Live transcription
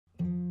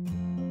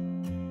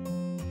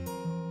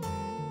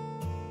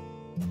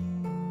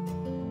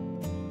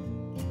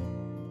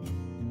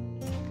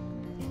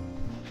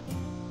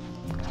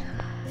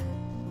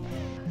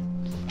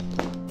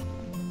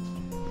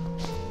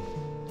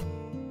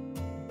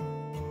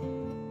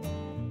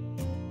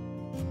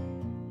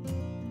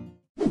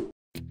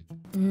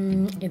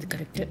இது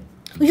கரெக்டு.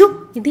 ஐயோ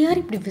இது யார்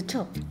இப்படி வச்சா?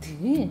 இது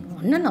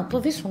அண்ணன்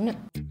அப்போவே சொன்னேன்.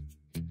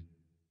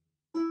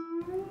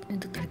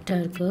 இது கரெக்டாக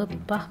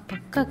இருக்குப்பா,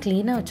 பக்கா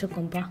க்ளீனாக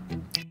வச்சுருக்கோம்ப்பா.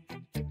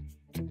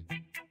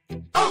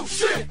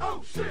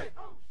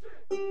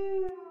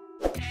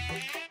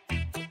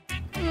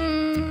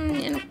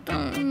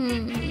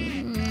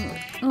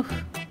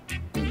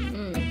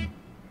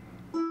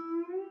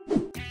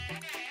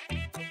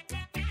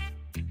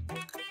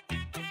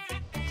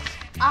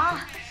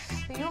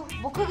 ஐயோ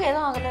புக்குக்கு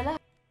எதுவும் ஆகலைல்ல?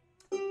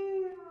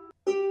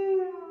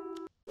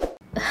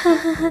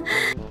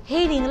 ஹே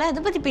நீங்களா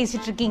எதை பற்றி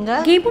பேசிட்டு இருக்கீங்க?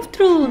 Game of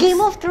Thrones.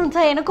 Game of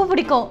த்ரோன்ஸா? எனக்கும்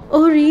பிடிக்கும். ஓ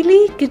ரியலி?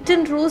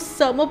 கிச்சன் ரோஸ்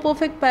செம்ம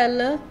பர்ஃபெக்ட்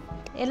பேர்ல.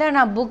 இல்லை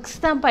நான்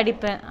புக்ஸ் தான்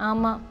படிப்பேன்.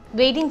 ஆமாம்,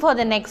 waiting for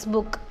the next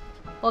book.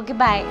 Okay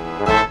bye.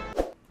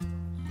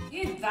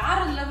 ஏ வேற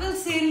லெவல்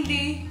சேல்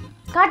டி.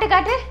 காட்டு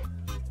காட்டு.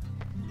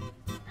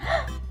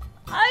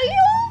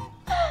 ஐயோ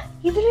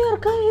இதுலயும்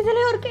இருக்கு,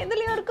 இதுலயும் இருக்கு,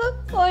 இதுலயும் இருக்கு.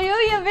 ஐயோ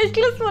என்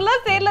விஷ் லிஸ்ட் ஃபுல்லா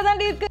சேல்ல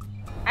தாண்டி இருக்கு.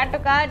 add to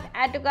cart,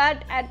 add to cart,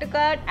 add to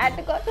cart, add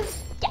to cart.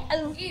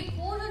 ஏய்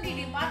போணும் டி,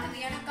 பாத்துடி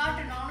எனக்கு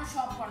காட்டு, நானும்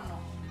ஷாப்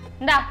பண்ணனும்.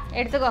 இந்தா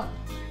எடுத்துக்கோ.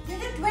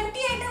 இது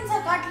 20 ஐட்டம்ஸா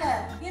காட்ல.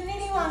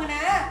 என்னடி வாங்குன?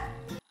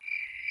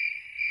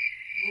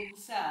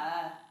 புக்ஸா?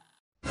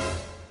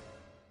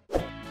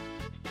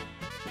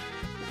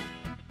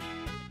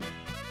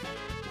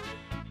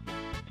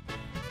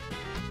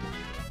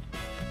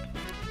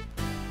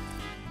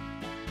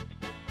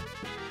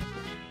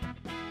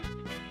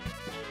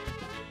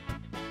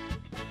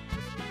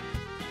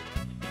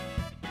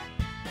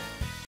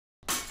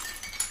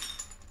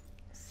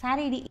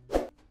 சாரிடி.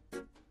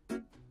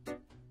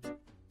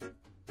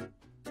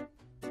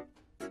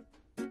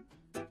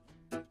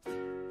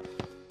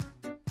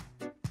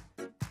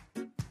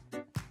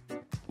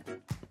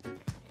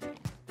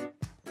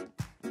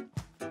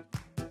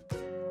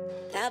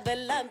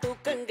 ராவெல்லாம்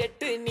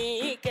தூக்கங்கட்டு நீ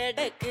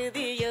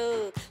கிடக்குதியோ,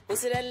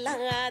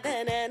 உசுரெல்லாம் அத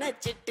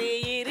நினைச்சிட்டு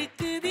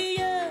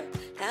இருக்குதியோ.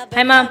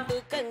 ராவெல்லாம்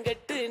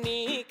தூக்கங்கட்டு நீ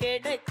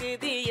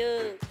கிடக்குதியோ,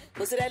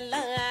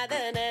 உசுரெல்லாம்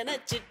அத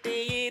நினைச்சிட்டு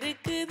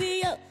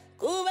இருக்குதியோ.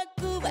 கூவ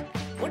கூவ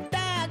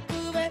முட்டா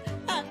கூவ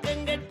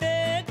ஆக்கங்கட்ட,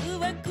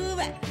 கூவ கூவ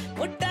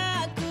முட்டா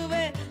கூவ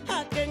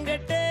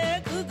ஆக்கங்கட்ட,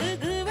 குகு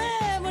கூவ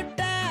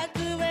முட்டா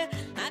கூவ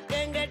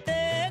ஆக்கங்கட்ட,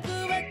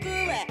 கூவ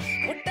கூவ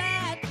முட்டா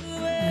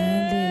கூவ.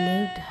 And they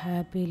lived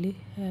happily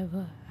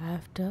ever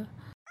after.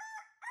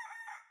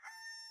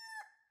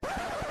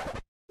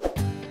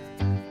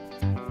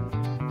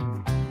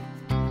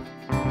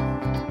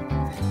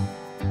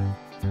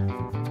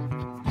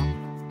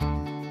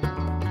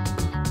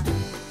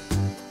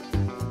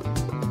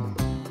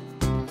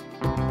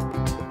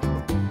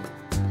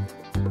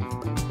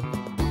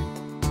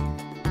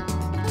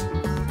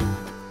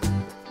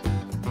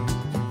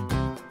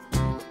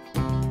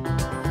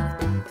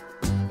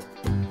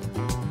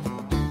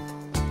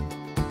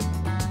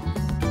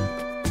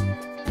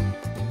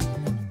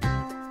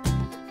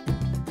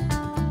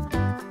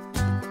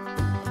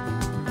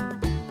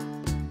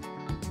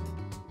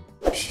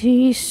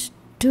 She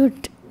stood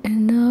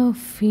in a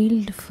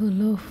field full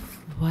of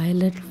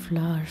violet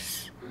flowers.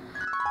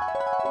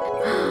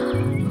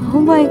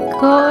 Oh my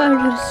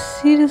god,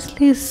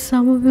 seriously,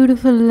 so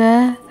beautiful.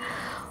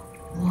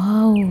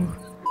 Wow.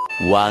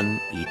 One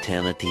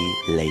eternity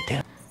later.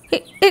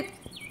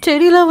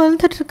 செடியெல்லாம்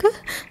வளர்ந்துட்டு இருக்கு,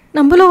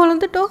 நம்மளும்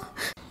வளர்ந்துட்டோம்.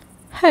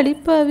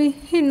 அடிப்பாவி,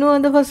 இன்னும்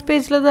அந்த ஃபர்ஸ்ட்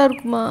பேஜில் தான்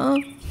இருக்குமா?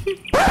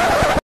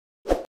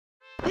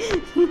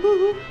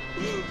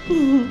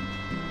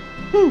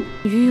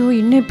 ஐயோ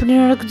இன்னும் இப்படி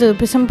நடக்குது,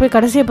 பேசாம போய்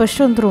கடைசியை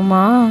படிச்சுட்டு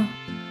வந்துருமா?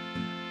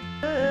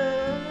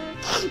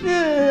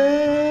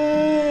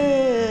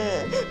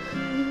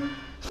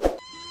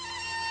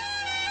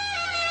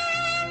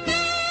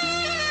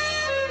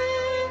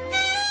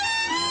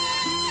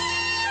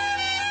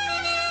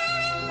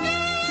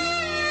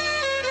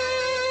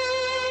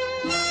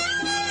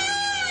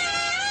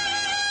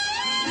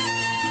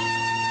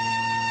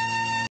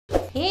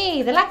 ஏய்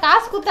இதெல்லாம்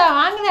காசு குத்தா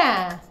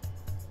வாங்கினேன்.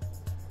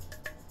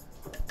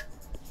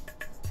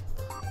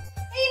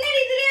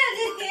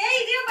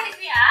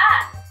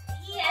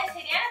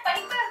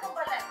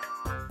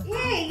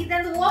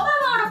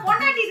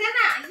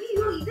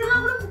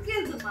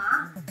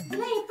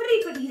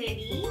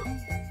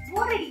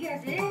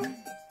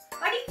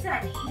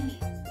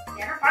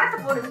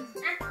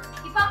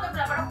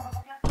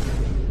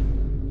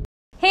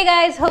 Hey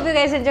guys, hope you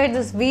guys enjoyed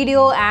this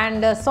video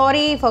and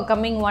sorry for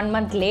coming 1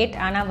 month late.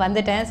 ஆனா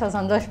வந்துட்டேன், ஸோ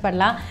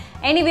சந்தோஷப்படலாம்.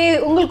 எனிவே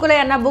உங்களுக்குள்ளே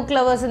என்ன புக்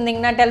லவர்ஸ்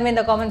இருந்தீங்கன்னா டெல் மீ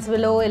இந்த காமெண்ட்ஸ்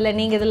பிலோ. இல்லை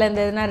நீங்கள் இதில்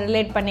இந்த எதுனா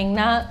ரிலேட்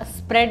பண்ணிங்கன்னா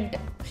ஸ்ப்ரெட்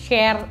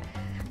ஷேர்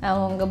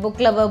உங்கள்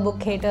புக் லவர்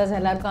புக் ஹேட்டர்ஸ்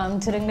எல்லாருக்கும்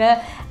அனுப்பிச்சிருங்க.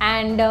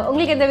 அண்ட்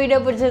உங்களுக்கு இந்த வீடியோ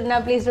பிடிச்சிருந்தா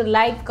please to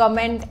like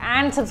comment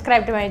and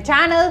subscribe to my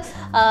channel.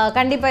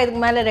 கண்டிப்பாக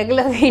இதுக்கு மேலே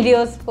ரெகுலர்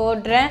வீடியோஸ்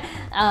போடுறேன்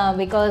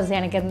பிகாஸ்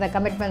எனக்கு இந்த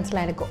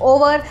கமிட்மெண்ட்ஸ்லாம் எனக்கு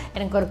ஓவர்.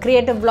 எனக்கு ஒரு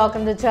க்ரியேட்டிவ் பிளாக்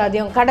இருந்துச்சு,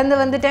 அதையும் கடந்து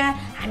வந்துட்டேன்.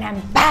 அண்ட்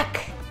ஐம் பேக்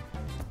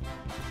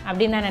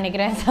அப்படின்னு நான்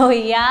நினைக்கிறேன். So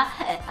yeah,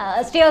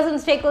 stay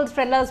awesome, stay cool,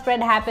 spread love,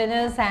 spread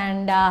happiness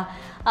and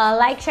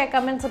like, share,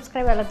 comment,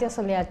 subscribe எல்லாத்தையும்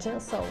சொல்லியாச்சு.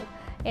 ஸோ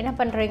என்ன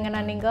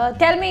பண்ணுறீங்கன்னா நீங்கள்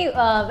tell me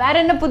வேறு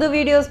என்ன புது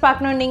வீடியோஸ்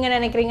பார்க்கணுன்னு நீங்கள்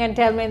நினைக்கிறீங்க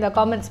tell me in the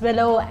comments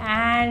below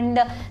and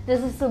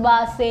this is Subha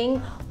saying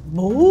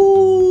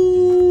boo.